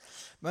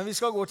Men vi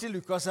skal gå til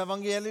Lukas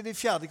evangeliet, det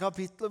 4.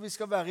 kapittel, og vi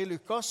skal være i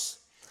Lukas.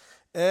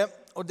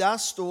 Og der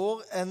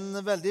står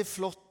en veldig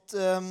flott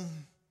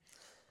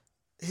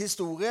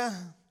historie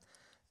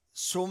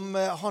som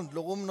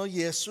handler om når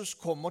Jesus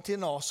kommer til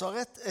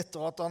Nazaret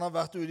etter at han har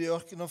vært ute i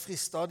ørkenen og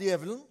fristet av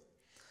djevelen.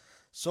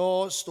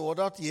 Så står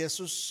det at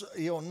Jesus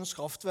i åndens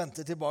kraft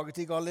vendte tilbake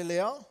til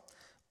Galilea.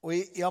 Og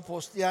i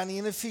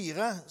apostelgjerningene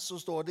 4 så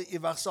står det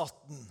i vers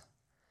 18.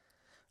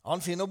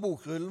 Han finner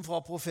bokrullen fra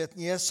profeten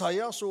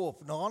Jesaja, så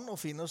åpner han og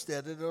finner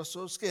stedet det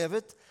også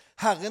skrevet: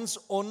 Herrens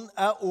ånd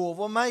er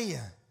over meg,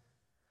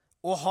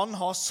 og han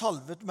har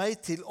salvet meg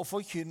til å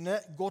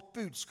forkynne godt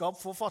budskap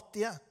for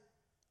fattige.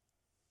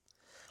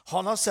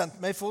 Han har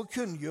sendt meg for å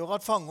kunngjøre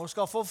at fanger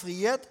skal få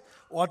frihet,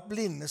 og at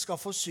blinde skal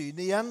få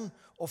syn igjen,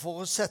 og for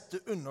å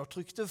sette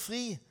undertrykte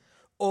fri,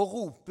 og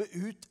rope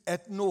ut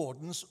et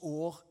nådens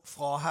år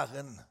fra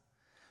Herren.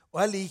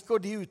 Og jeg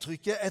liker de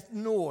uttrykket, et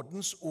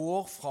nådens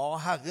år fra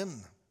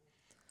Herren.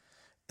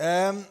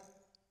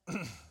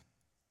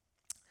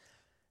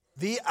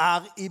 Vi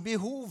er i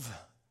behov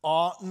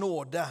av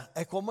nåde.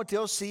 Jeg kommer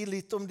til å si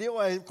litt om det, og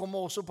jeg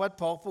kommer også på et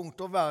par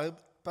punkter å være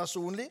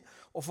personlig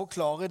og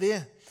forklare det.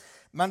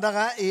 Men det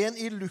er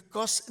en i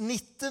Lukas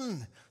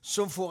 19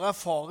 som får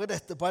erfare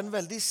dette på en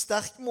veldig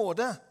sterk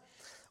måte.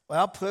 Og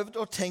jeg har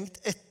prøvd å tenkt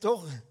etter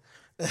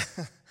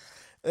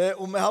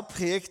om jeg har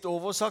prekt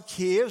over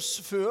Zacchaeus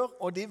før,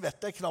 og de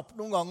vet jeg knapt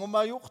noen gang om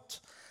jeg har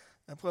gjort.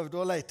 Jeg prøvde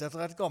å lete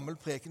etter et gammelt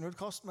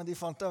prekenutkast, men de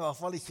fant det i hvert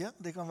fall ikke.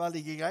 Det kan være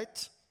like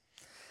greit.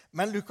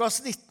 Men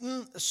Lukas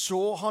 19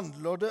 så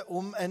handler det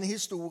om en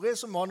historie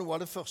som var noe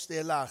av det første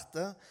jeg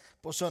lærte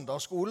på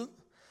søndagsskolen.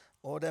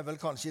 Og det er vel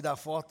kanskje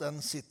derfor at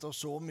den sitter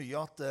så mye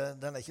at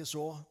den er ikke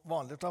så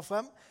vanlig å ta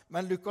frem.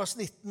 Men Lukas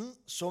 19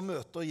 så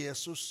møter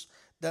Jesus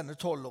denne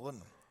tolleren.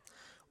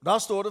 Da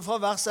står det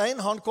fra vers 1,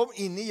 han kom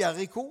inn i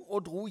Jericho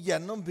og dro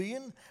gjennom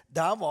byen.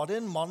 Der var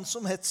det en mann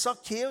som het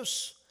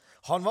Zacchaeus.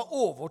 Han var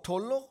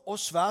overtoller og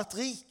svært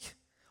rik.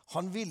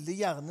 Han ville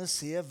gjerne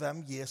se hvem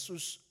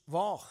Jesus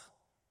var.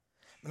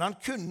 Men han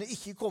kunne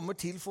ikke komme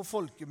til for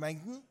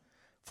folkemengden,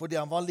 fordi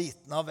han var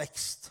liten av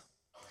vekst.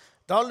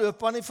 Da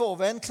løp han i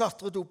forveien,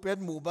 klatret opp i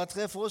et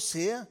morbærtre for å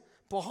se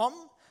på ham,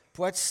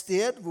 på et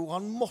sted hvor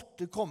han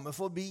måtte komme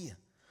forbi.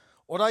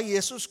 Og da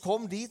Jesus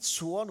kom dit,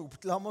 så han opp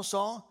til ham og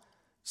sa: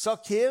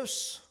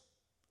 Zacchaeus,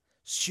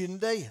 skynd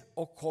deg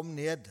og kom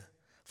ned,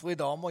 for i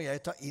dag må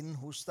jeg ta inn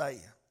hos deg.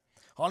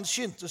 Han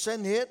skyndte seg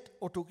ned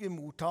og tok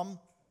imot ham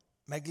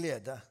med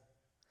glede.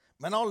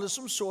 Men alle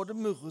som så det,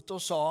 murret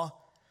og sa: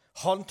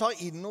 han tar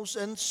inn hos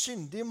en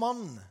syndig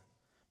mann.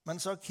 Men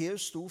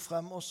Zacchaeus sto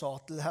frem og sa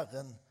til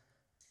Herren: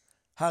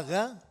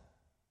 Herre,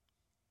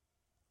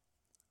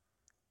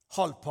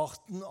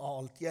 halvparten av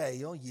alt jeg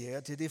eier, gir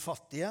jeg til de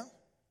fattige.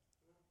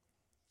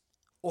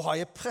 Og har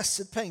jeg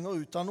presset penger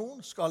ut av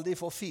noen, skal de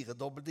få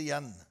 4-dobbelt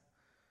igjen.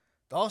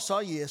 Da sa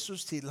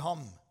Jesus til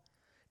ham: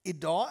 I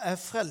dag er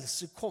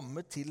frelse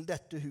kommet til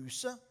dette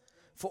huset,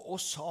 for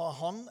oss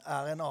han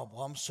er en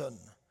Abrahams sønn.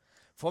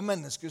 For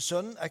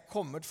menneskesønnen er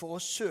kommet for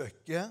å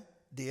søke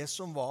det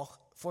som var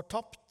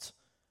fortapt,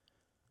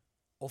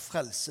 og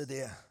frelse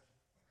det.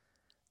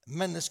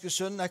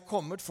 Menneskesønnen er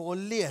kommet for å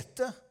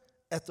lete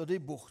etter de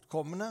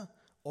bortkomne,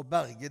 og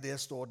berge det,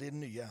 står det i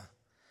den nye.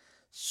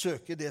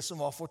 Søke det som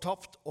var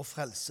fortapt, og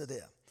frelse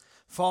det.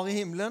 Far i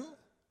himmelen,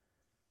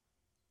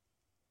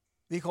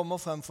 vi kommer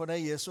frem for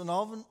deg i Jesu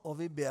navn, og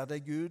vi ber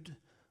deg, Gud,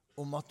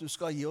 om at du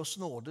skal gi oss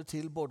nåde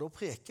til både å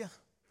preke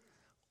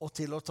og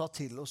til å ta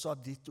til oss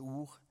av ditt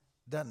ord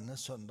denne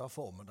søndag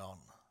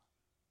formiddagen.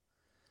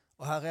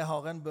 Og Herre, jeg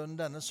har en bønn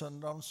denne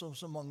søndagen som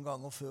så mange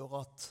ganger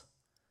før, at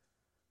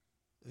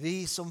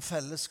vi som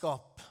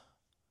fellesskap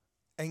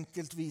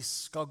enkeltvis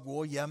skal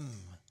gå hjem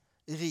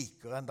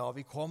rikere enn da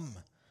vi kom,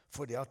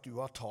 fordi at du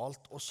har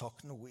talt og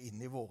sagt noe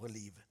inn i våre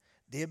liv.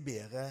 Det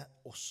ber jeg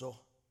også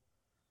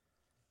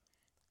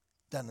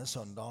denne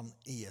søndagen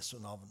i Jesu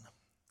navn.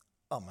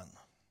 Amen.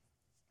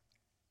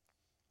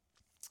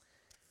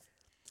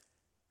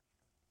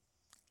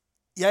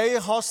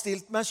 Jeg har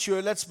stilt meg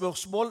selv et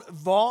spørsmål: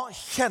 hva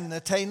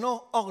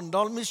kjennetegner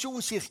Arendal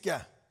Misjonskirke?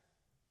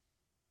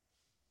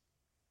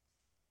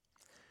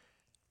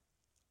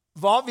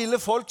 Hva ville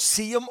folk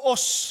si om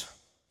oss?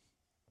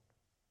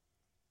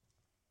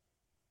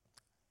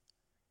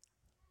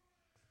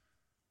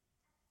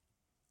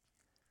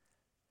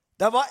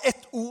 Det var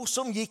et ord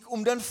som gikk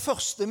om den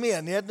første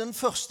menighet, den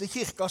første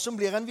kirka som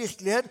blir en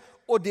virkelighet,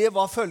 og det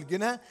var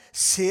følgende: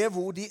 se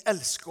hvor de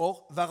elsker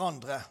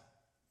hverandre.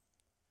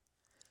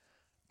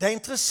 Det er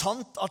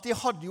interessant at de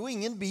hadde jo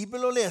ingen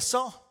bibel å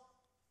lese.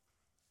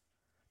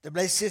 Det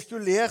ble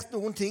sirkulert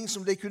noen ting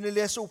som de kunne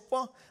lese opp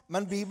av,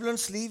 men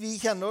Bibelens liv, vi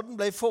kjenner den,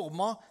 ble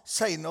formet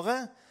senere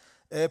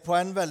på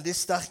en veldig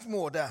sterk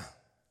måte.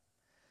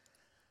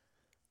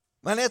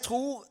 Men jeg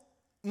tror,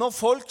 når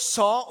folk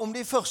sa om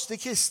de første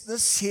kristne,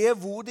 se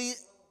hvor de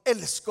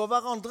elsker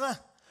hverandre,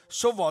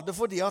 så var det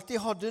fordi at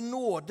de hadde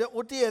nåde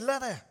å dele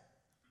det.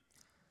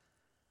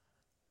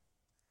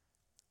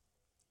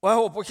 Og jeg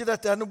håper ikke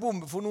dette er noe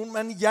bombe for noen,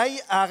 men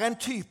jeg er en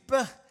type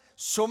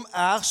som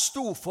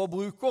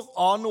storforbruker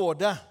av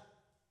nåde.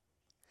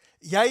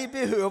 Jeg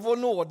behøver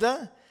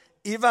nåde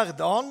i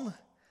hverdagen,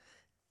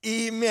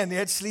 i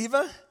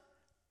menighetslivet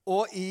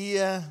og i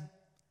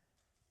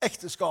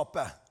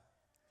ekteskapet.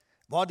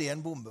 Var det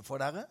en bombe for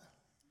dere?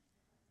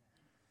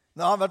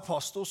 Nå har jeg vært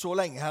pastor så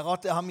lenge her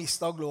at jeg har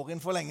mistet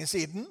glorien for lenge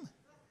siden.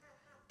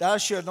 Der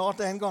skjønner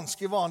at det er en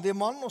ganske vanlig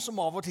mann, og som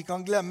av og til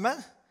kan glemme.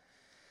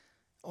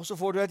 Og så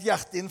får du et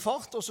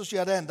hjerteinfarkt, og så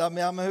skjer det enda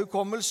mer med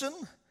hukommelsen.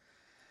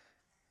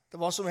 Det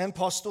var som en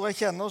pastor jeg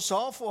kjenner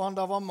sa, for han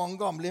der var mange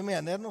gamle i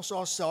menigheten, og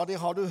så sa de,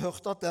 har du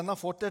hørt at den har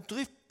fått et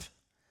drypp?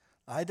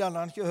 Nei, den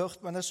har han ikke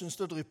hørt, men jeg synes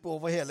det drypper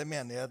over hele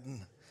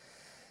menigheten.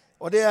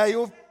 Og det er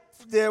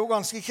jo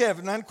ganske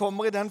krevende når en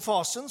kommer i den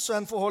fasen, så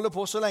en får holde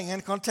på så lenge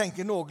en kan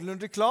tenke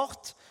noenlunde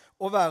klart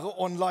og være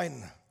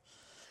online.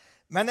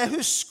 Men jeg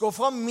husker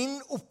fra min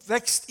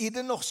oppvekst i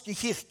Den norske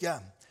kirke,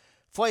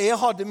 for jeg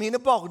hadde mine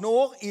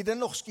barneår i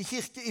Den norske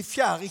kirke, i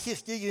 4.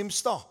 kirke i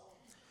Grimstad.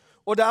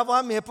 Og der var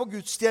jeg med på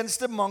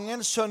gudstjeneste mange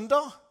en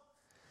søndag,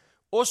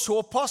 og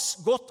såpass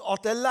godt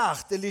at jeg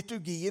lærte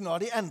liturgien, og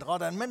de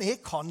endret den. Men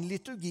jeg kan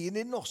liturgien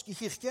i Den norske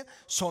kirke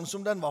sånn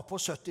som den var på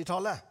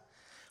 70-tallet.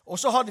 Og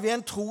så hadde vi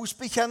en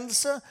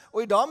trosbekjennelse,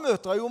 og i dag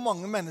møter jeg jo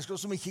mange mennesker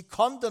som ikke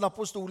kan den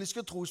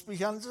apostoliske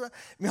trosbekjennelse.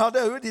 Vi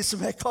hadde jo de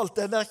som jeg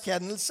kalte en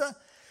erkjennelse.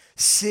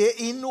 Se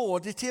i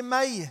nåde til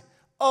meg,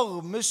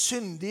 arme,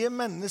 syndige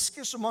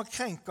mennesker som har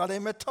krenket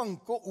deg med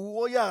tanker,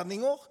 ord og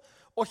gjerninger,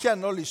 og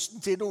kjenner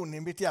lysten til det onde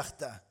i mitt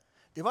hjerte.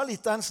 Det var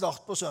litt av en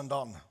start på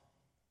søndagen.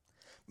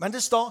 Men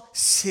det står,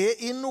 se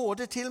i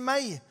nåde til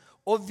meg,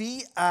 og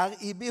vi er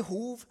i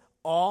behov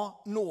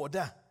av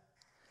nåde.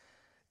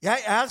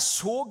 Jeg er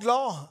så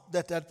glad,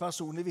 dette er et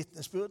personlig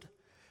vitnesbyrd,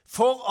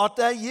 for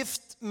at jeg er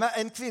gift med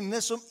en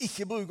kvinne som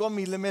ikke bruker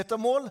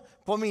millimetermål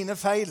på mine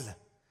feil.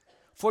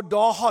 For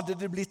da hadde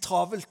det blitt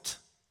travelt.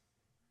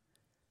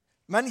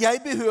 Men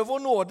jeg behøver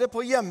nåde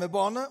på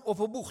hjemmebane og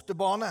på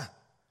bortebane.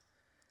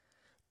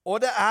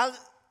 Og det er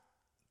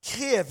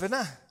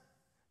krevende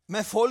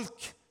med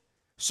folk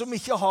som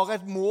ikke har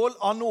et mål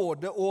av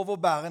nåde og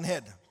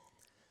overbærenhet.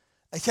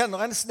 Jeg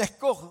kjenner en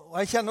snekker, og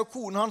jeg kjenner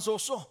kone hans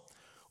også.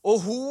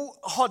 Og hun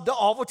hadde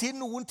av og til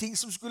noen ting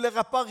som skulle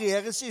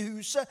repareres i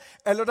huset,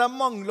 eller der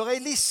mangler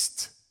en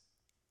list.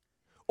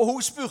 Og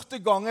hun spurte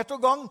gang etter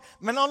gang,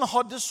 men han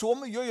hadde så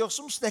mye å gjøre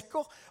som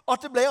snekker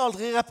at det ble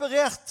aldri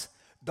reparert.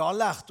 Da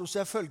lærte hun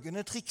seg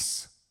følgende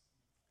triks.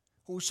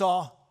 Hun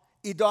sa,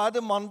 i dag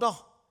er det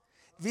mandag.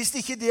 Hvis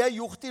ikke det er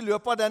gjort i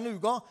løpet av denne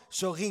uka,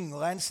 så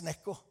ringer jeg en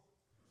snekker.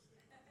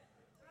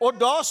 Og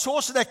da så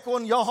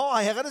snekkeren, jaha,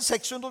 her er det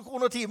 600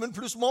 kroner timen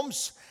pluss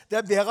moms. Det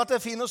er bedre at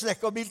jeg finner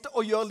snekkerbildet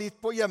og gjør litt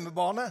på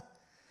hjemmebane.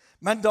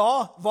 Men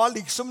da var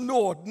liksom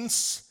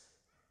nådens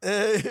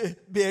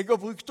beger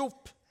brukt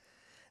opp.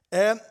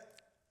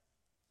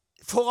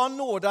 For av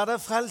nåde er det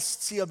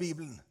frelst, sier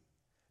Bibelen.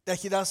 Det er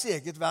ikke deres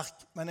eget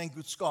verk, men en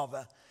Guds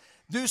gave.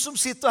 Du som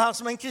sitter her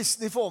som en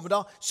kristen i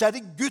formiddag, så er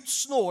det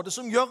Guds nåde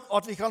som gjør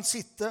at vi kan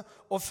sitte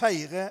og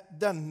feire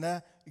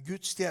denne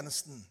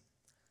gudstjenesten.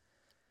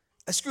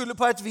 Jeg skulle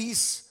på et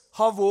vis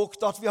ha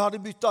våget at vi hadde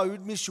byttet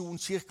ut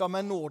misjonskirka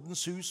med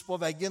nådens hus på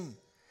veggen,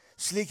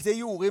 slik det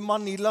gjorde i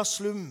Manila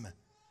Slum,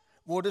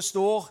 hvor det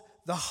står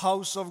The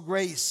House of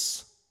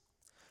Grace.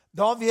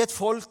 Da vet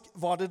folk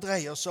hva det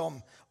dreier seg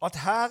om, at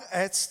her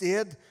er et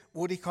sted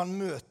hvor de kan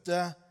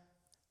møte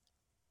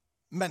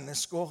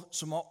mennesker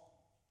som har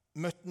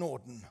møtt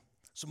nåden,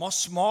 som har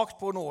smakt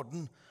på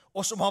nåden,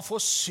 og som har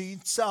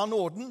forsynt seg av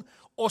nåden,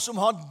 og som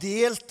har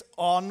delt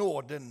av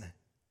nåden.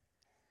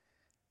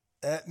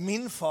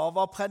 Min far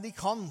var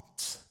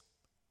predikant.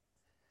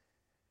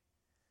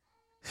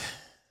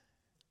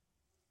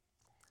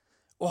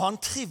 Og han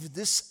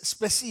trivdes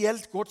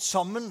spesielt godt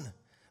sammen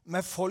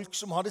med folk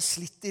som hadde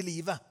slitt i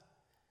livet.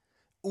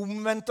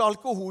 Omvendte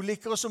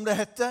alkoholikere, som det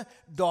hette,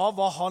 da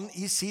var han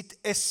i sitt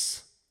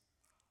ess.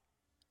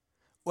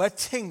 Og jeg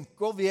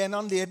tenker ved en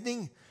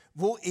anledning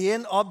hvor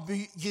en av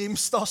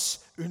Grimstads,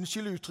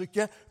 unnskyld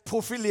uttrykket,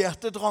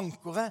 profilerte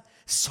drankere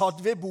satt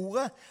ved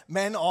bordet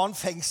med en annen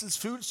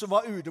fengselsfugl som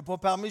var ute på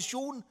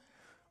permisjon,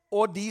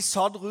 og de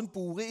satt rundt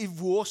bordet i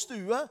vår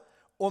stue,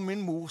 og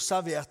min mor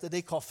serverte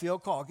det kaffe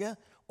og kake,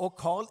 og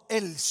Karl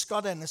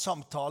elsket denne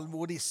samtalen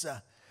hvor disse,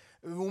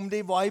 om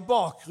de var i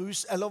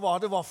bakrus eller hva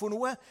det var for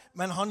noe,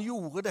 men han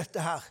gjorde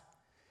dette her.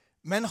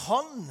 Men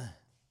han,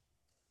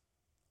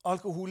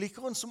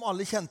 alkoholikeren som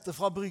alle kjente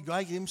fra brygga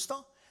i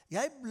Grimstad,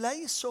 jeg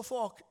ble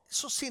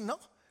så sinnet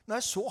når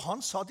jeg så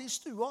han satt i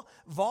stua.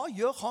 Hva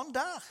gjør han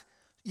der?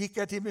 Gikk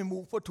jeg til min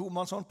mor på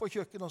tomannshånd på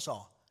kjøkkenet og sa,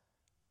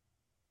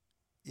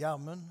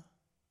 Gjermund,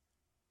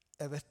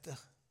 jeg vet det.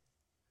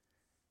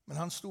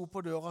 Men han sto på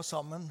døra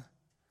sammen,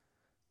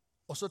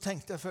 og så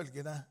tenkte jeg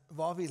følgende,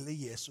 hva ville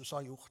Jesus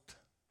ha gjort?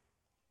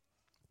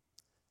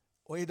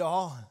 Og i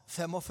dag,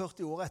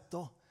 45 år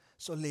etter,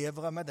 så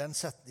lever jeg med den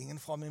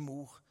setningen fra min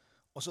mor,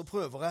 og så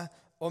prøver jeg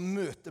å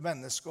møte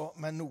mennesker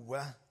med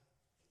noe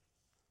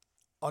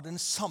av den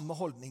samme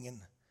holdningen.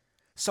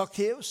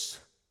 Sakkeus,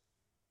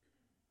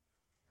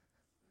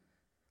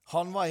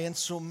 han var en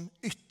som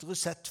ytre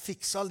sett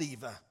fiksa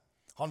livet.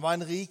 Han var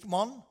en rik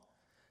mann,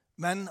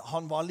 men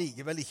han var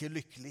likevel ikke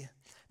lykkelig.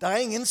 Det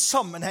er ingen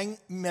sammenheng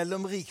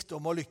mellom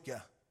rikdom og lykke.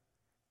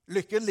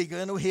 Lykken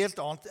ligger i noe helt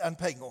annet enn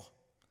penger.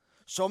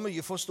 Så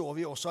mye forstår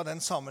vi også av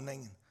den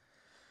sammenhengen.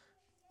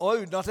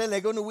 Og uten at jeg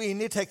legger noe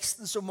inn i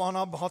teksten, så må han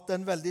ha hatt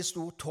en veldig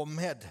stor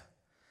tomhet.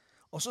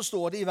 Og så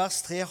står det i vers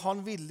 3,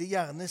 han ville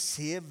gjerne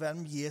se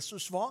hvem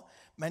Jesus var,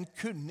 men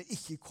kunne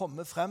ikke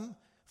komme frem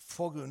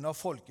for grunn av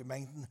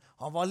folkemengden.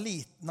 Han var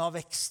liten av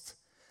vekst.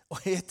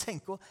 Og jeg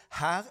tenker,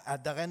 her er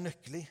det en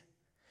nøkkel.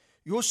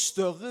 Jo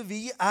større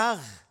vi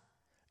er,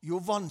 jo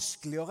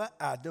vanskeligere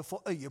er det å få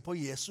øye på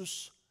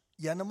Jesus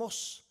gjennom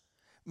oss.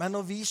 Men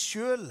når vi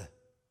selv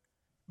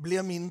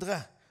blir mindre,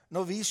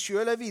 når vi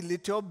selv er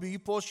villige til å by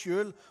på oss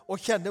selv og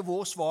kjenne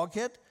vår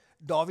svakhet,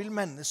 da vil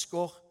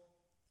mennesker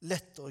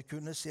lettere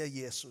kunne se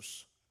Jesus.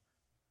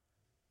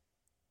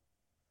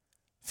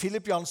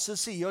 Philip Jansen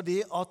sier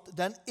det at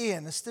den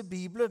eneste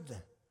Bibelen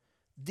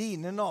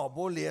dine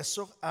naboer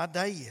leser er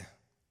deg.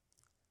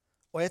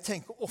 Og jeg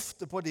tenker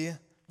ofte på det,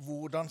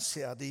 hvordan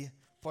ser de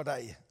på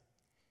deg?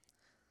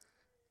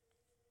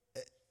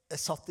 Jeg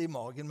satt i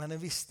magen, men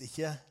jeg visste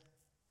ikke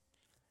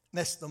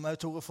nesten om jeg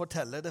torde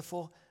fortelle det,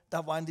 for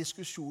det var en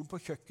diskusjon på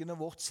kjøkkenet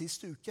vårt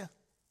sist uke.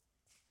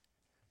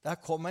 Der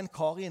kom en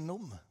kar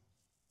innom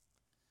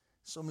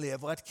som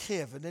lever et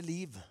krevende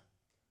liv,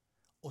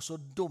 og så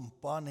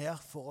dumpet han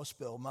ned for å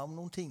spørre meg om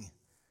noen ting,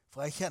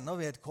 for jeg kjenner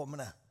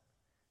vedkommende.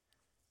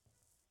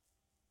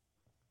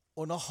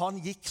 Og når han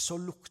gikk, så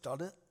lukta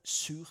det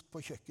surt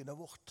på kjøkkenet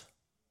vårt.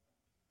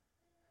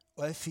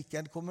 Og jeg fikk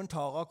en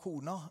kommentar av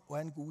kona, og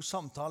en god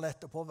samtale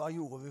etterpå. Hva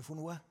gjorde vi for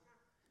noe?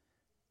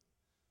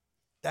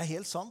 Det er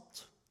helt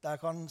sant. Der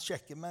kan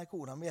sjekke med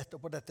kona mi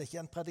etterpå. Dette er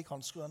ikke en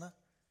predikantskrøne.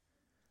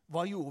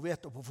 Hva gjorde vi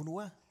etterpå for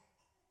noe?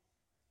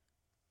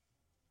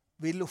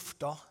 Vi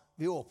lufta.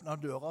 Vi åpnet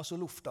døra, så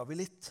lufta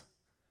vi litt.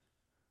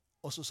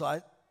 Og så sa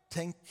jeg,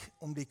 tenk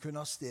om de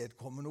kunne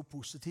avstedkomme noe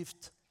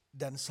positivt,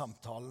 den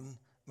samtalen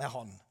med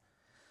han.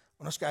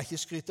 Og nå skal jeg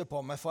ikke skryte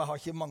på meg, for jeg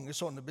har ikke mange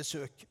sånne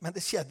besøk. Men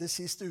det skjedde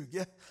sist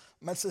uke,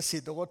 mens jeg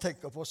sitter og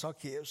tenker på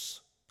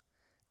Zacchaeus.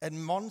 En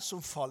mann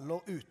som faller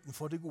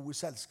utenfor det gode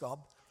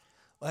selskap.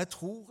 Og jeg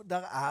tror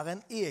det er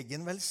en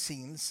egen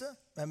velsignelse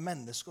med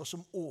mennesker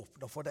som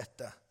åpner for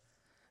dette.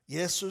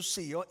 Jesus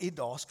sier, i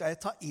dag skal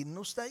jeg ta inn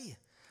hos deg.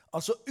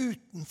 Altså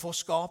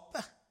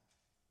utenforskapet.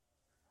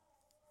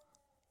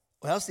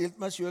 Og jeg har stilt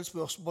meg selv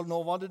spørsmål,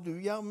 når var det du,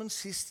 Gjermund,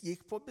 sist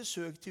gikk på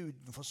besøk til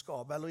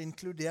utenforskapet, eller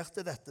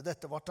inkluderte dette?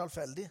 Dette var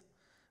tilfeldig.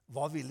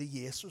 Hva ville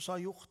Jesus ha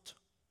gjort?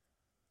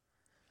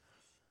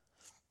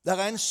 Det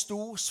er en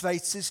stor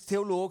sveitsisk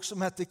teolog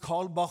som heter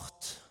Karl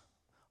Barth.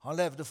 Han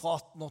levde fra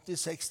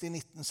 1886 til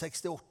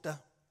 1968.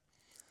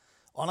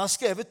 Og han har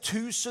skrevet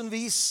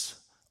tusenvis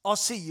av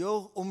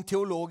sider om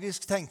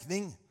teologisk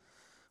tenkning.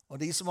 Og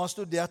de som har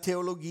studert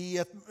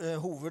teologi, et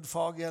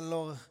hovedfag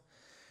eller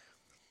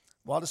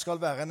hva det skal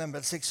være en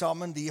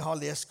embedseksamen, de har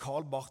lest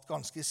Karl Barth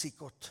ganske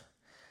sikkert.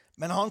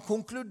 Men han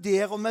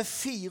konkluderer med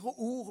 4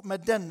 ord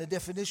med denne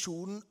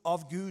definisjonen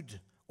av Gud.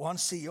 Og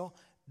han sier,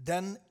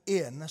 den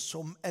ene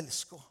som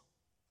elsker.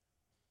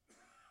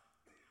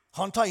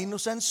 Han tar inn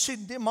hos en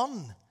syndig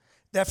mann.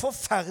 Det er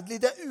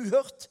forferdelig, det er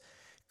uhørt.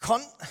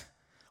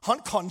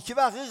 Han kan ikke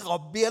være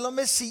rabbi eller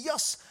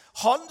messias.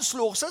 Han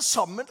slår seg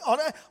sammen.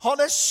 Han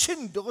er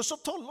synderes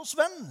og tollers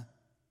venn.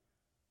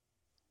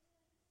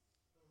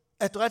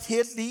 Etter et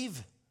helt liv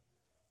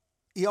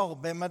i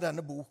arbeid med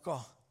denne boka,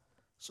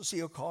 så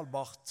sier Karl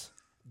Barth,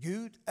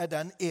 Gud er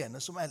den ene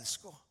som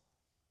elsker.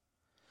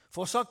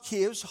 For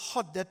Zacchaeus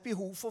hadde et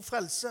behov for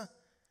frelse.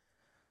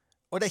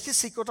 Og det er ikke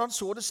sikkert han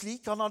så det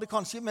slik. Han hadde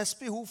kanskje mest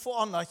behov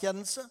for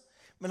anerkjennelse,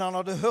 men han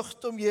hadde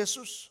hørt om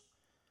Jesus.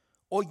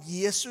 Og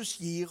Jesus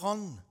gir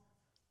han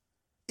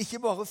ikke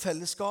bare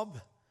fellesskap,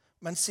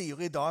 men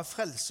sier i dag er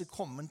frelse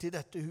kommet til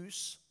dette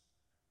hus.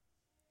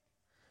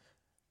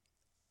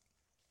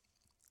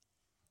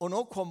 Og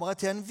nå kommer jeg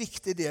til en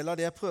viktig del av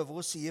det jeg prøver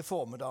å si i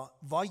formiddag.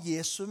 Hva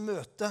Jesu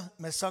møte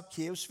med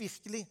Zacchaeus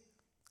virkelig?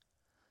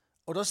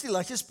 Og da stiller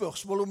jeg ikke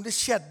spørsmål om det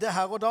skjedde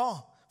her og da,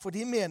 for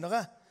de mener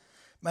jeg.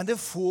 Men det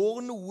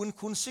får noen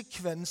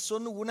konsekvenser,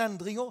 noen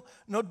endringer,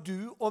 når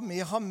du og vi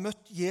har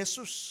møtt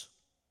Jesus.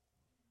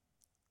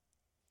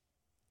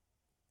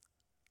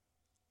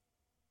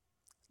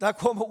 Der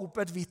kommer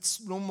opp et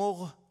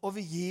vitsnummer, og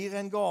vi gir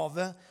en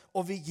gave,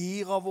 og vi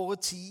gir av våre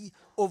tid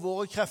og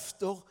våre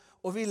krefter,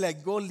 og vi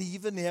legger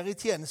livet ned i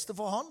tjeneste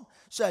for han,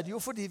 så er det jo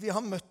fordi vi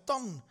har møtt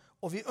han,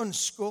 og vi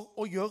ønsker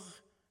å gjøre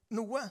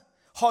noe.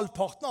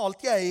 Halvparten av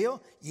alt jeg eier,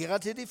 gir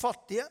jeg til de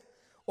fattige.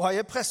 Og har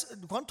jeg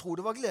du kan tro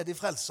det var glede i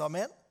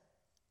Frelsesarmeen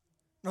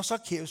når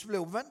Zacchaeus ble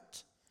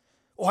omvendt.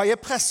 Og har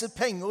jeg presset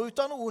penger ut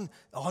av noen?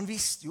 Ja, han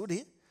visste jo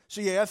det.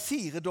 Så gir jeg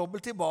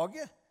 4-dobbelt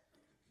tilbake.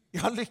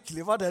 Ja,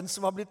 lykkelig var den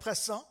som var blitt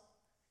presset.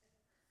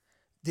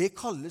 Det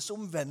kalles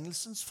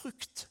omvendelsens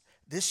frukt.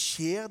 Det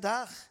skjer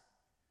der.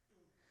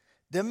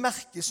 Det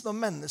merkes når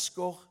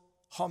mennesker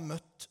har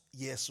møtt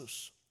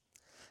Jesus.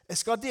 Jeg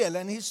skal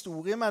dele en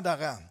historie med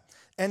dere.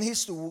 en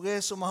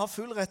historie som jeg har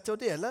full rett til å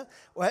dele,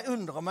 og jeg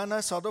undrer meg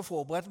når jeg satt og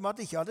forberedte meg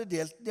at jeg ikke hadde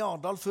delt den i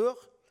Arendal før.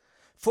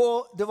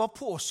 For det var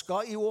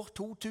påska i år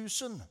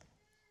 2000.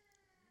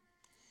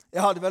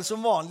 Jeg hadde vel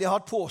som vanlig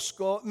hatt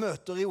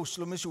påskamøter i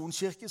Oslo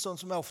Misjonskirke, sånn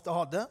som jeg ofte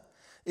hadde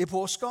i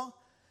påska.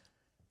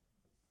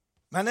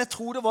 Men jeg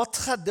tror det var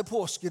 3.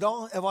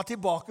 påskedag. Jeg var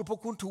tilbake på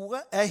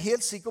kontoret. Jeg er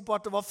helt sikker på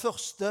at det var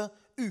første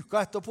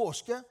uka etter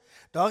påske.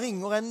 Da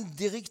ringer en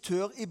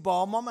direktør i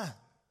Barma meg.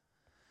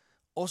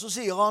 Og så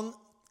sier han,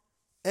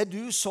 er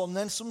du sånn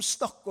en som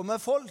snakker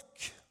med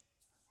folk?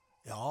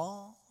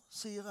 Ja,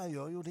 sier jeg,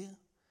 gjør jo det.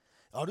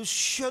 Ja, du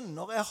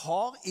skjønner, jeg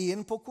har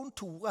en på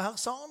kontoret her,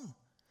 sa han.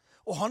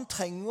 Og han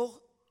trenger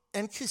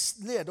en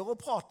kristen leder å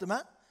prate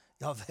med.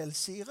 Ja vel,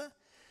 sier jeg.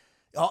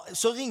 Ja,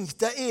 så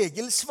ringte jeg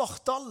Egil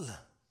Svartdal.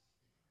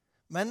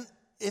 Men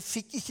jeg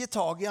fikk ikke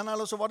tag i han,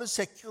 eller så var det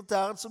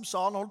sekretæren som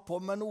sa han holdt på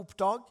med noe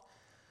opptak.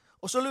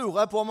 Og så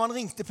lurer jeg på om han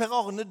ringte Per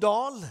Arne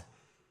Dahl.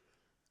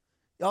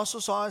 Ja,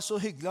 så sa jeg så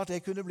hyggelig at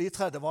jeg kunne bli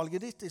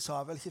tredjevalget ditt. Det sa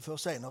jeg vel ikke før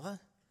senere.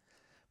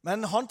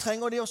 Men han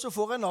trenger det, og så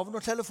får jeg navn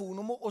og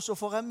telefonnummer, og så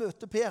får jeg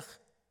møte Per.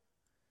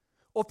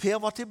 Og Per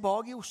var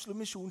tilbake i Oslo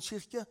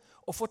Misjonskirke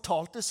og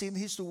fortalte sin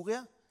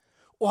historie.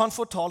 Og han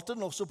fortalte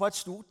den også på et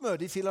stort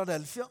møte i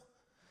Philadelphia.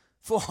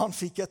 For han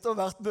fikk etter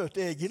hvert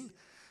møte Egil.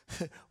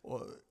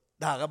 Og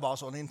det her er bare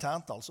sånn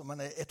internt, altså.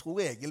 Men jeg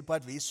tror Egil på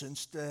et vis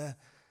synes det.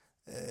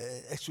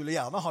 Jeg skulle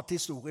gjerne hatt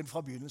historien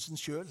fra begynnelsen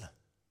selv.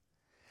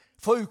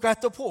 For uka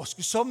etter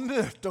påske så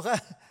møter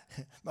jeg,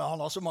 men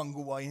han har så mange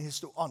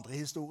gode andre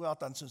historier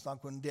at han synes han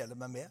kunne dele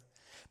med.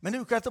 Men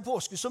uka etter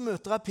påske så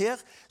møter jeg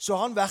Per, så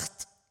har han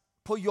vært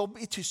på jobb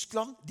i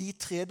Tyskland de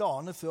 3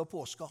 dagene før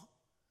påska.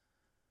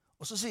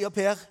 Og så sier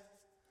Per,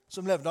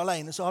 som levde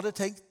alene, så hadde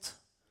tenkt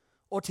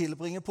å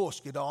tilbringe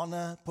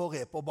påskedagene på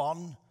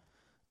Reperbanen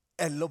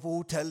eller på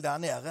hotell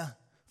der nede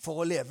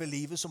for å leve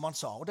livet som han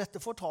sa. Og dette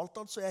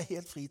fortalte han, så jeg er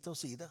helt fri til å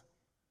si det.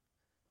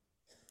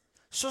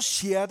 Så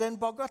skjer det en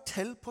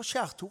bagatell på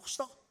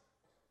skjærtorsdag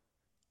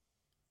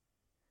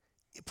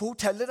på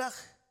hotellet der.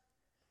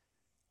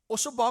 Og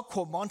så bare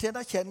kommer han til en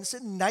erkjennelse.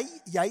 Nei,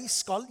 jeg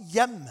skal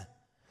hjem.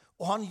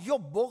 Og han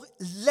jobber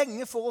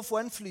lenge for å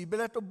få en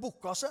flybillett og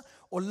booke seg,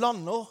 og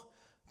lander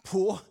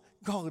på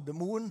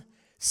Gardermoen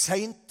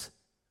sent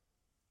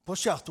på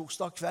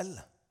skjærtorsdag kveld.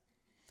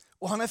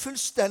 Og han er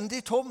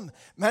fullstendig tom,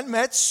 men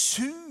med et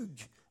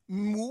sug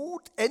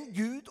mot en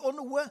Gud og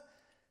noe.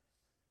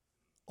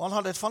 Og han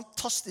hadde et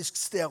fantastisk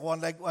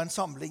stereoanlegg og en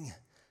samling.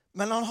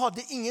 Men han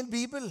hadde ingen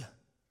bibel.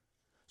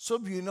 Så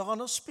begynner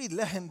han å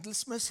spille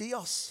Hendels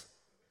Messias.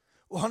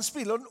 Og han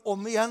spiller den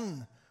om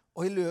igjen.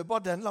 Og i løpet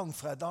av den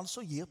langfredagen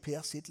så gir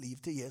Per sitt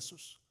liv til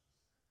Jesus.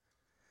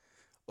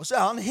 Og så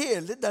er han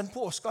hele den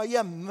påska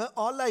hjemme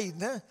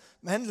alene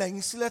med en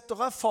lengsel etter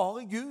å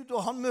erfare Gud,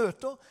 og han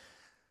møter.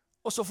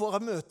 Og så får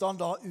jeg møte han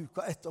da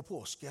uka etter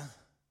påske.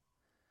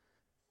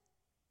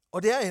 Og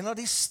det er en av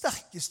de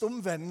sterkeste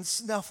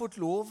omvendelsene jeg har fått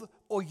lov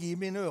å gi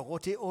mine ører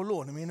til, og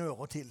låne mine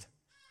ører til.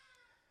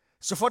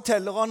 Så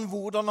forteller han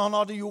hvordan han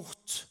hadde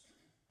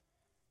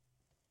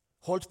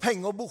holdt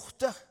penger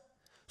borte,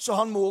 så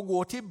han må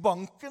gå til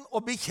banken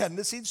og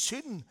bekjenne sin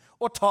synd,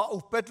 og ta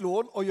opp et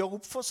lån og gjøre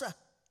opp for seg.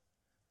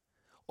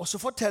 Og så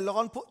forteller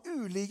han på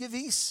ulike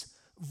vis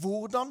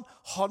hvordan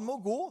han må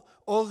gå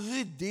og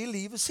rydde i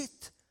livet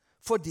sitt,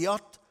 fordi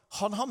at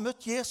han har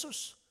møtt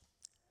Jesus.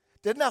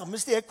 Det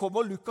nærmeste jeg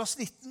kommer Lukas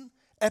 19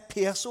 er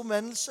Pers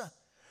omvendelse,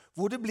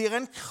 hvor det blir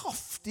en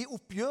kraftig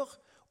oppgjør,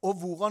 og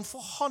hvor han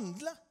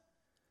forhandler.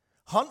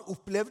 Han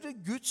opplevde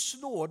Guds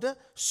nåde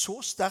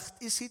så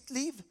sterkt i sitt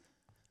liv,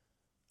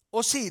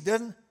 og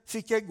siden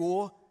fikk jeg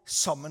gå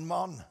sammen med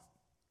han.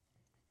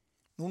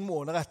 Noen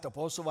måneder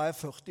etterpå så var jeg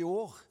 40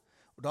 år,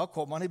 og da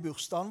kom han i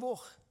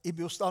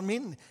bursdagen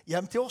min,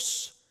 hjem til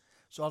oss.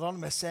 Så hadde han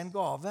med seg en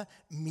gave,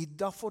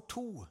 middag for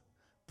 2,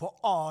 på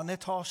 2.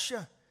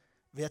 etasje.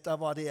 Vet dere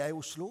hva det er i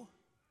Oslo?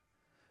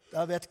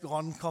 Der vet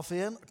Grand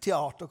Caféen,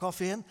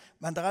 Teatercaféen,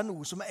 men det er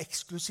noe som er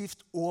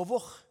eksklusivt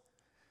over.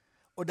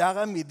 Og der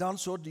er middagen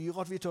så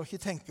dyr at vi tør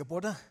ikke tenke på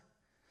det.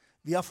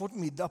 Vi har fått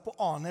middag på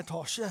 2.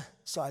 etasje,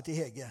 sa jeg til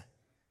Hege.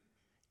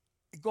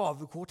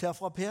 Gavekort her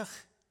fra Per.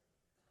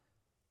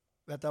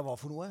 Vet dere hva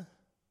for noe?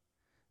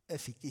 Jeg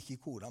fikk ikke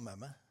kona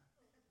med meg.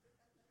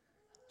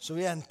 Så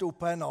vi endte opp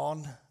på en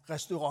annen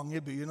restaurant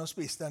i byen og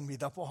spiste en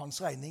middag på hans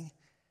regning.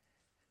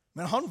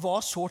 Men han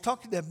var så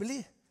takknemlig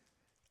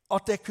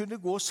at jeg kunne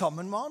gå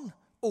sammen med han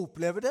og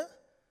oppleve det,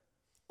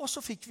 og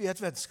så fikk vi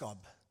et vennskap.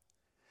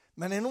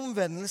 Men en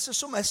omvendelse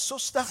som er så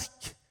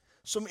sterk,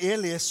 som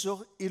jeg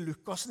leser i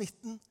Lukas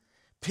 19.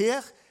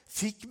 Per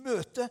fikk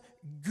møte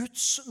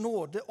Guds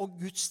nåde og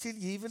Guds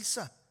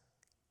tilgivelse.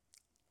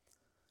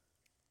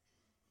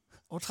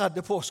 Og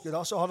 3.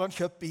 påskedag så hadde han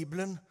kjøpt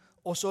Bibelen,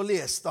 og så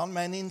leste han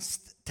med en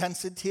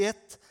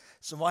intensitet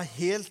som var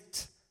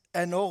helt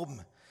enorm.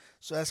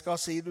 Så jeg skal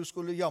si, du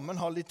skulle jammen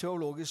ha litt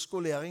teologisk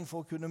skolering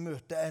for å kunne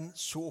møte en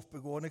så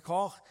oppegående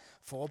kar,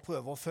 for å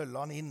prøve å følge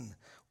han inn.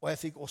 Og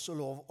jeg fikk også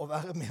lov å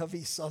være med og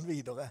vise han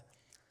videre.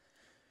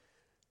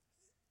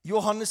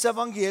 Johannes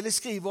evangeliet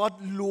skriver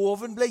at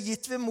loven ble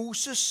gitt ved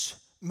Moses,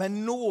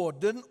 men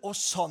nåden og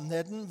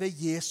sannheten ved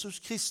Jesus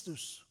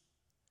Kristus.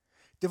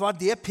 Det var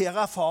det Per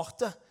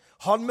erfarte.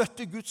 Han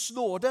møtte Guds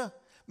nåde,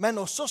 men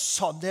også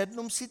sannheten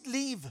om sitt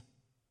liv.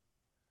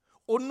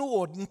 Og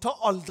nåden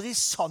tar aldri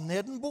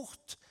sannheten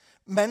bort,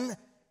 men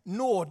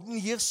nåden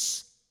gir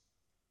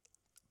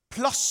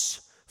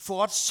plass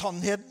for at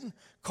sannheten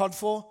kan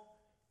få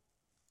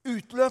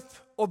utløp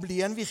og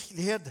bli en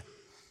virkelighet.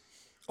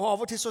 Og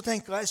av og til så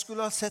tenker jeg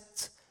skulle ha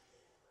sett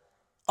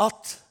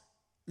at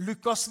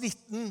Lukas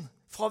 19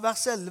 fra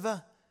vers 11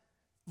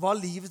 var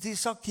livet til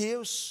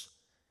Zacchaeus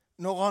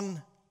når han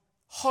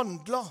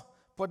handlet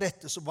på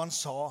dette som han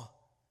sa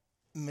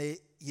med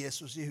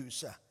Jesus i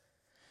huset.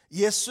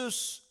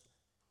 Jesus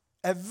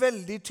er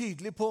veldig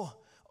tydelig på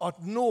at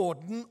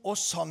nåden og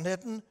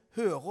sannheten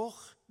hører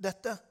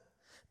dette.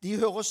 De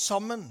hører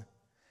sammen.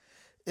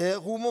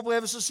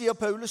 Romerbrevet så sier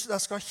Paulus at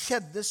dere skal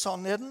kjenne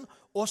sannheten,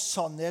 og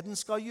sannheten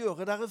skal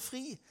gjøre dere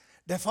fri.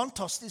 Det er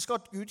fantastisk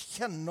at Gud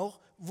kjenner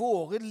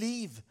våre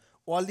liv,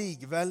 og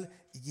allikevel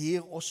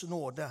gir oss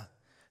nåde.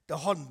 Det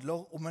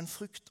handler om en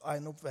frukt av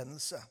en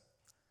oppvendelse.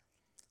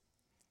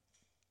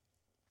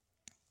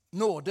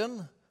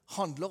 Nåden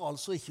handler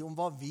altså ikke om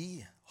hva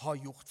vi har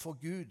gjort for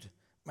Gud,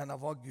 men om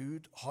hva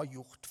Gud har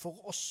gjort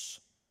for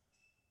oss.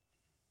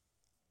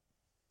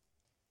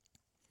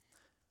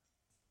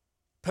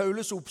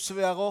 Paulus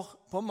oppsummerer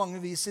på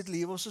mange vis sitt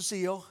liv og så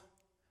sier,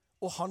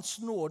 og hans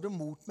nåde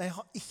mot meg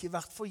har ikke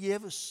vært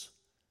forgjeves.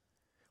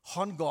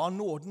 Han ga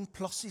nåden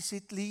plass i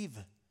sitt liv.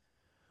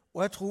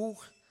 Og jeg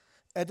tror,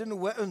 er det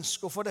noe jeg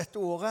ønsker for dette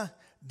året,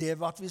 det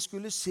var at vi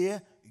skulle se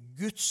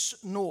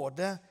Guds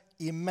nåde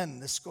i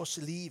menneskers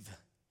liv.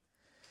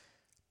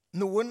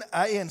 Noen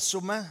er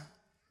ensomme,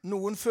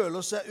 noen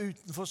føler seg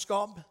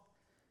utenforskap,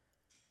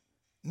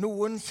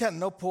 noen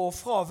kjenner på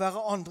fravær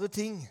av andre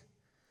ting,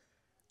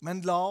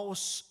 men la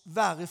oss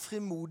være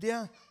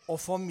frimodige og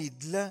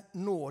formidle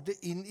nåde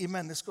inn i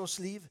menneskers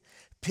liv.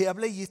 Per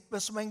ble gitt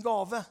meg som en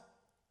gave,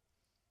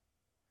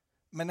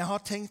 men jeg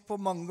har tenkt på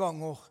mange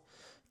ganger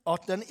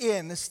at den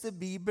eneste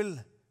Bibel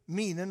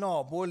mine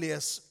naboer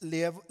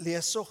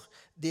leser,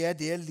 det er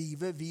det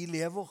livet vi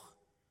lever.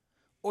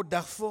 Og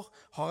derfor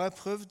har jeg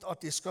prøvd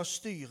at det skal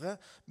styre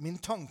min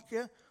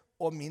tanke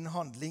og min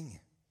handling.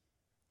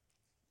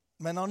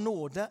 Men av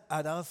nåde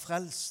er dere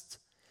frelst.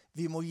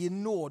 Vi må gi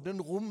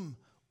nåden rom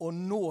og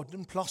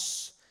nåden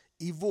plass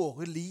i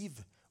våre liv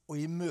og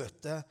i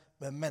møte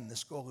med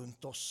mennesker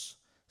rundt oss,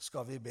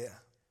 skal vi be.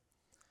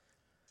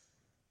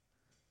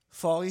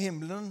 Far i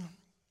himmelen,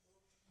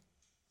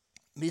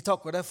 vi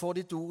takker deg for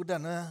ditt ord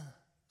denne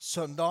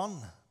søndagen.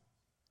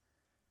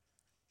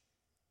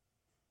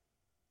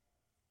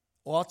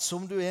 Og at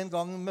som du en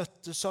gang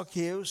møtte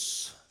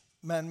Zacchaeus,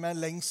 men med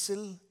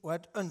lengsel og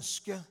et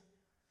ønske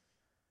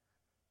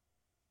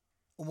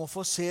om å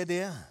få se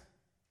det,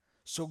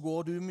 så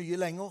går du mye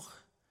lenger.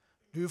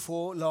 Du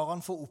lar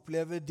han få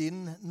oppleve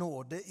din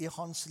nåde i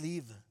hans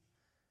liv.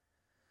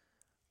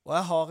 Og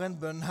jeg har en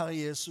bønn, Herre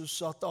Jesus,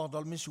 at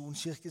Ardal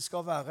Misjonskirke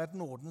skal være et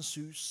nådens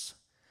hus.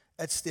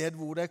 Et sted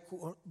hvor det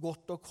er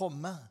godt å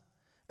komme,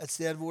 et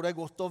sted hvor det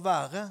er godt å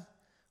være,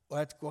 og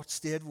et godt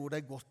sted hvor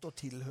det er godt å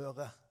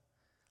tilhøre.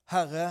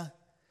 Herre,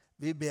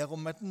 vi ber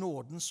om et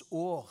nådens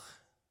år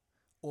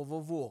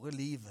over våre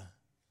liv.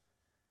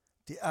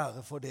 Til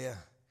ære for det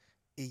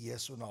i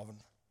Jesu navn.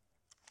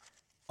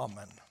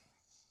 Amen.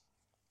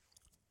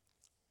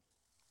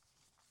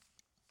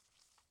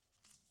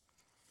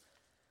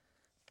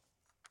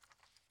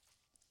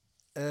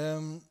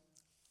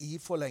 I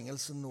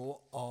forlengelsen nå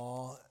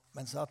av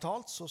mens jeg har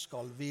talt, så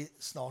skal vi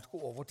snart gå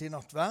over til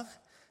nattvær.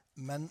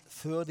 Men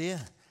før det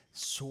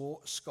så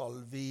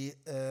skal vi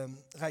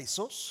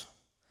reise oss.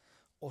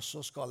 Og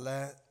så skal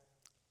jeg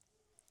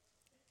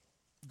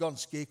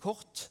ganske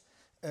kort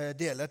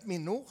dele et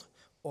minneord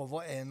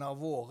over en av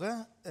våre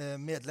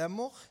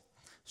medlemmer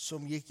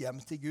som gikk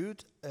hjem til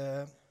Gud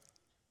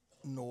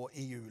nå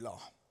i jula.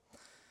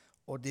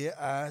 Og det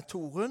er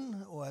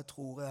Torunn, og jeg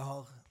tror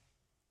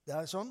det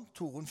er sånn,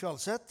 Torunn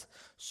Fjalseth,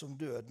 som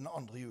døde den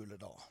andre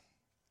juledag.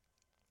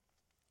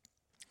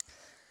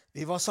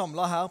 Vi var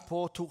samlet her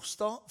på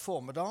torsdag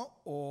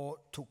formiddag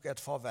og tok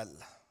et farvel.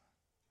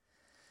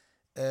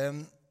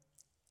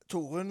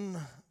 Torunn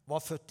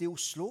var født i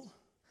Oslo,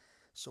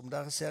 som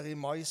dere ser i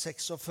mai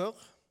 46.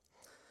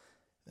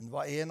 Hun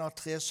var en av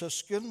 3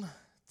 søsken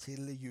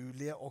til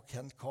Julie og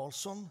Kent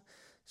Karlsson,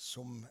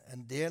 som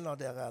en del av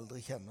dere eldre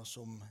kjenner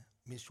som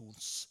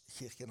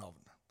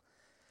misjonskirkenavn.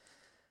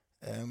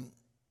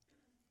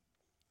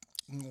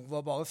 Hun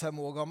var bare 5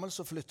 år gammel,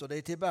 så flyttet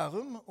de til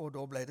Bærum, og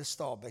da ble det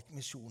Stabekk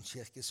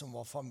misjonskirke som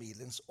var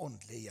familiens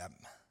åndelige hjem.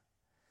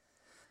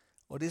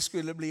 Og det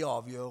skulle bli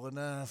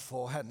avgjørende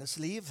for hennes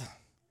liv,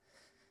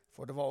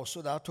 for det var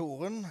også der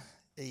Torunn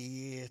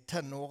i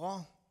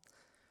tenåra.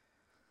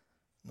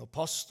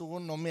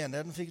 Når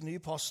menigheten fikk ny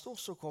pastor,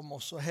 så kom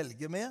også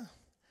Helge med,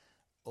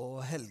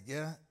 og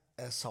Helge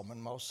er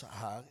sammen med oss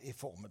her i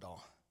formiddag.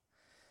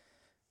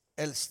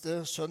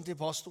 Eldste sønn til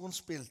pastoren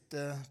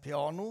spilte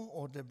piano,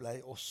 og det ble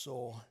også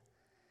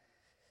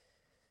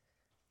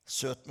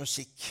søt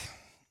musikk.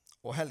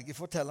 Og Helge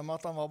forteller meg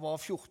at han var bare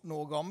 14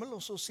 år gammel,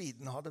 og så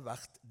siden har det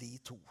vært de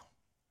to.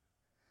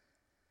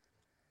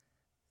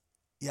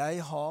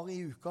 Jeg har i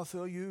uka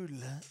før jul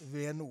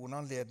ved noen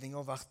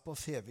anledninger vært på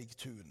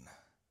Fevigtun.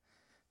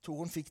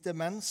 Toren fikk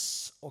demens,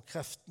 og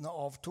kreftene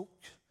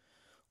avtok,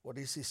 og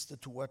de siste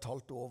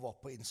 2,5 år var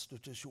på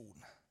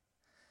institusjon.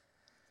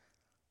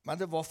 Men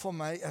det var for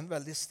meg en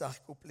veldig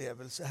sterk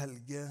opplevelse,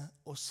 Helge,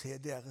 å se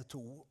dere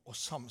to og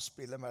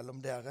samspillet mellom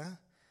dere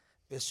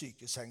ved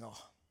sykesenger.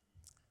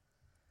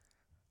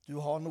 Du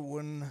har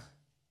noen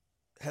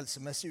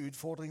helsemessige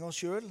utfordringer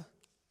selv,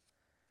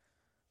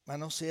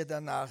 men å se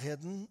den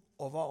nærheten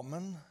og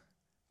varmen,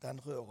 den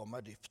rører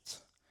meg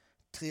dypt.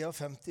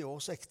 53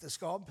 års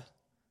ekteskap.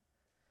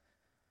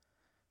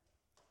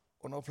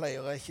 Og nå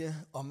pleier jeg ikke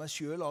av meg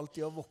selv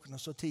alltid å våkne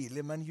så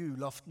tidlig, men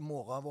julaften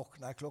morgen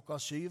våkner jeg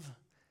 7:00.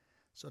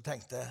 Så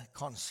tenkte jeg,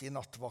 kanskje i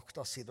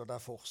nattvakta sitter der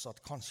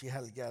fortsatt, kanskje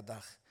Helge er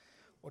der.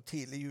 Og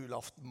tidlig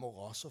julaften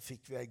morgen så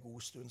fikk vi en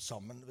god stund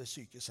sammen ved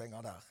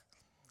sykesenga der.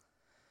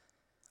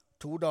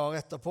 2 dager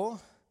etterpå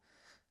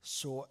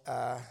så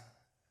er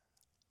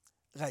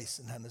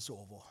reisen hennes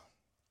over.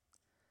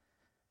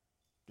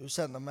 Du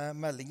sender meg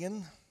meldingen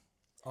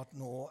at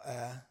nå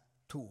er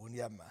Toren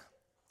hjemme.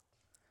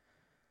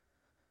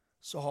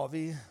 Så har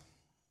vi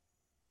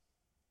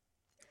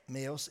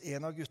med oss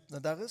en av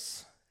guttene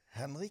deres,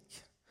 Henrik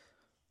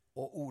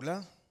og Ole.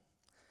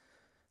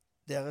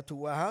 Dere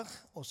to er her,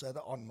 og så er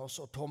det Anders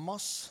og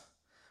Thomas,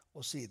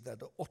 og siden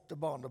er det 8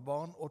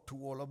 barnebarn og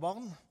 2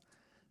 oldebarn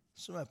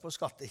som er på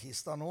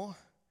skattekista nå,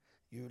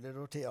 Julie,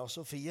 Dorothea og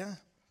Sofie,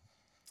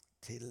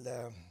 til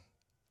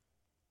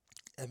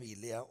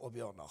Emilie og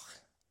Bjørnar.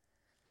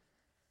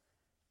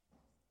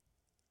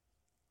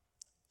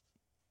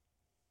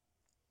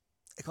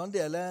 Jeg kan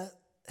dele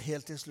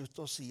helt til slutt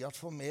og si at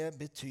for meg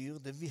betyr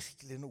det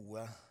virkelig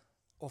noe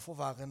å få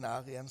være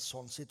nær i en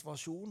sånn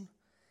situasjon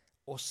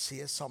og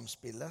se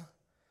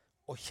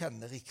samspillet og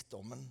kjenne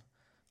rikdommen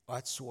av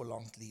et så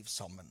langt liv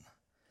sammen.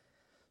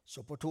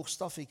 Så på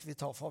torsdag fikk vi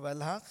ta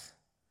farvel her,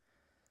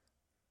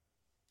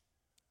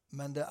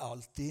 men det er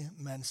alltid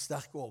med en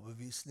sterk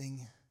overbevisning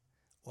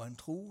og en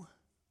tro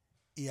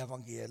i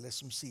evangeliet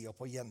som sier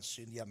på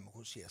gjensyn hjemme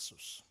hos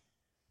Jesus.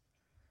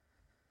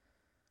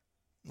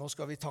 Nå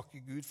skal vi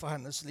takke Gud for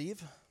hennes liv,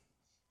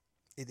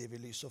 i det vi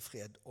lyser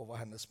fred over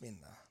hennes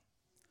minne.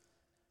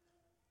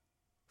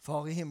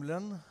 Far i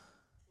himmelen,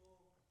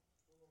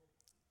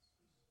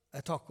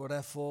 jeg takker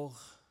deg for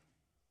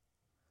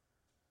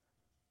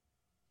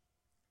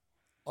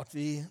at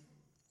vi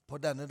på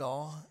denne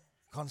dag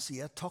kan si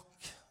et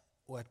takk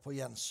og et på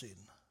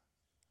gjensyn.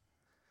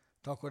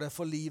 Takker deg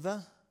for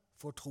livet,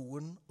 for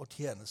troen og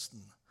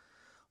tjenesten.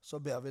 Så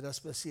ber vi deg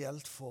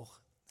spesielt for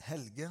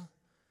Helge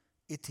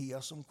i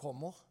tida som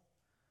kommer.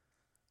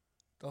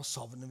 Da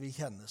savner vi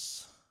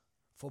kjennes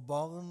for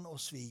barn og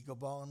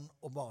svigerbarn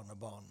og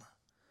barnebarn.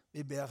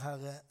 Vi ber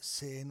Herre,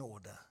 se i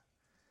nåde.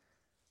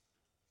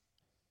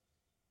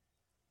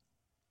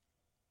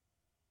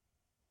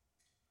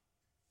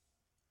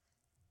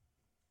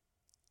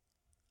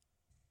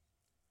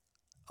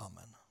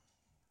 Amen.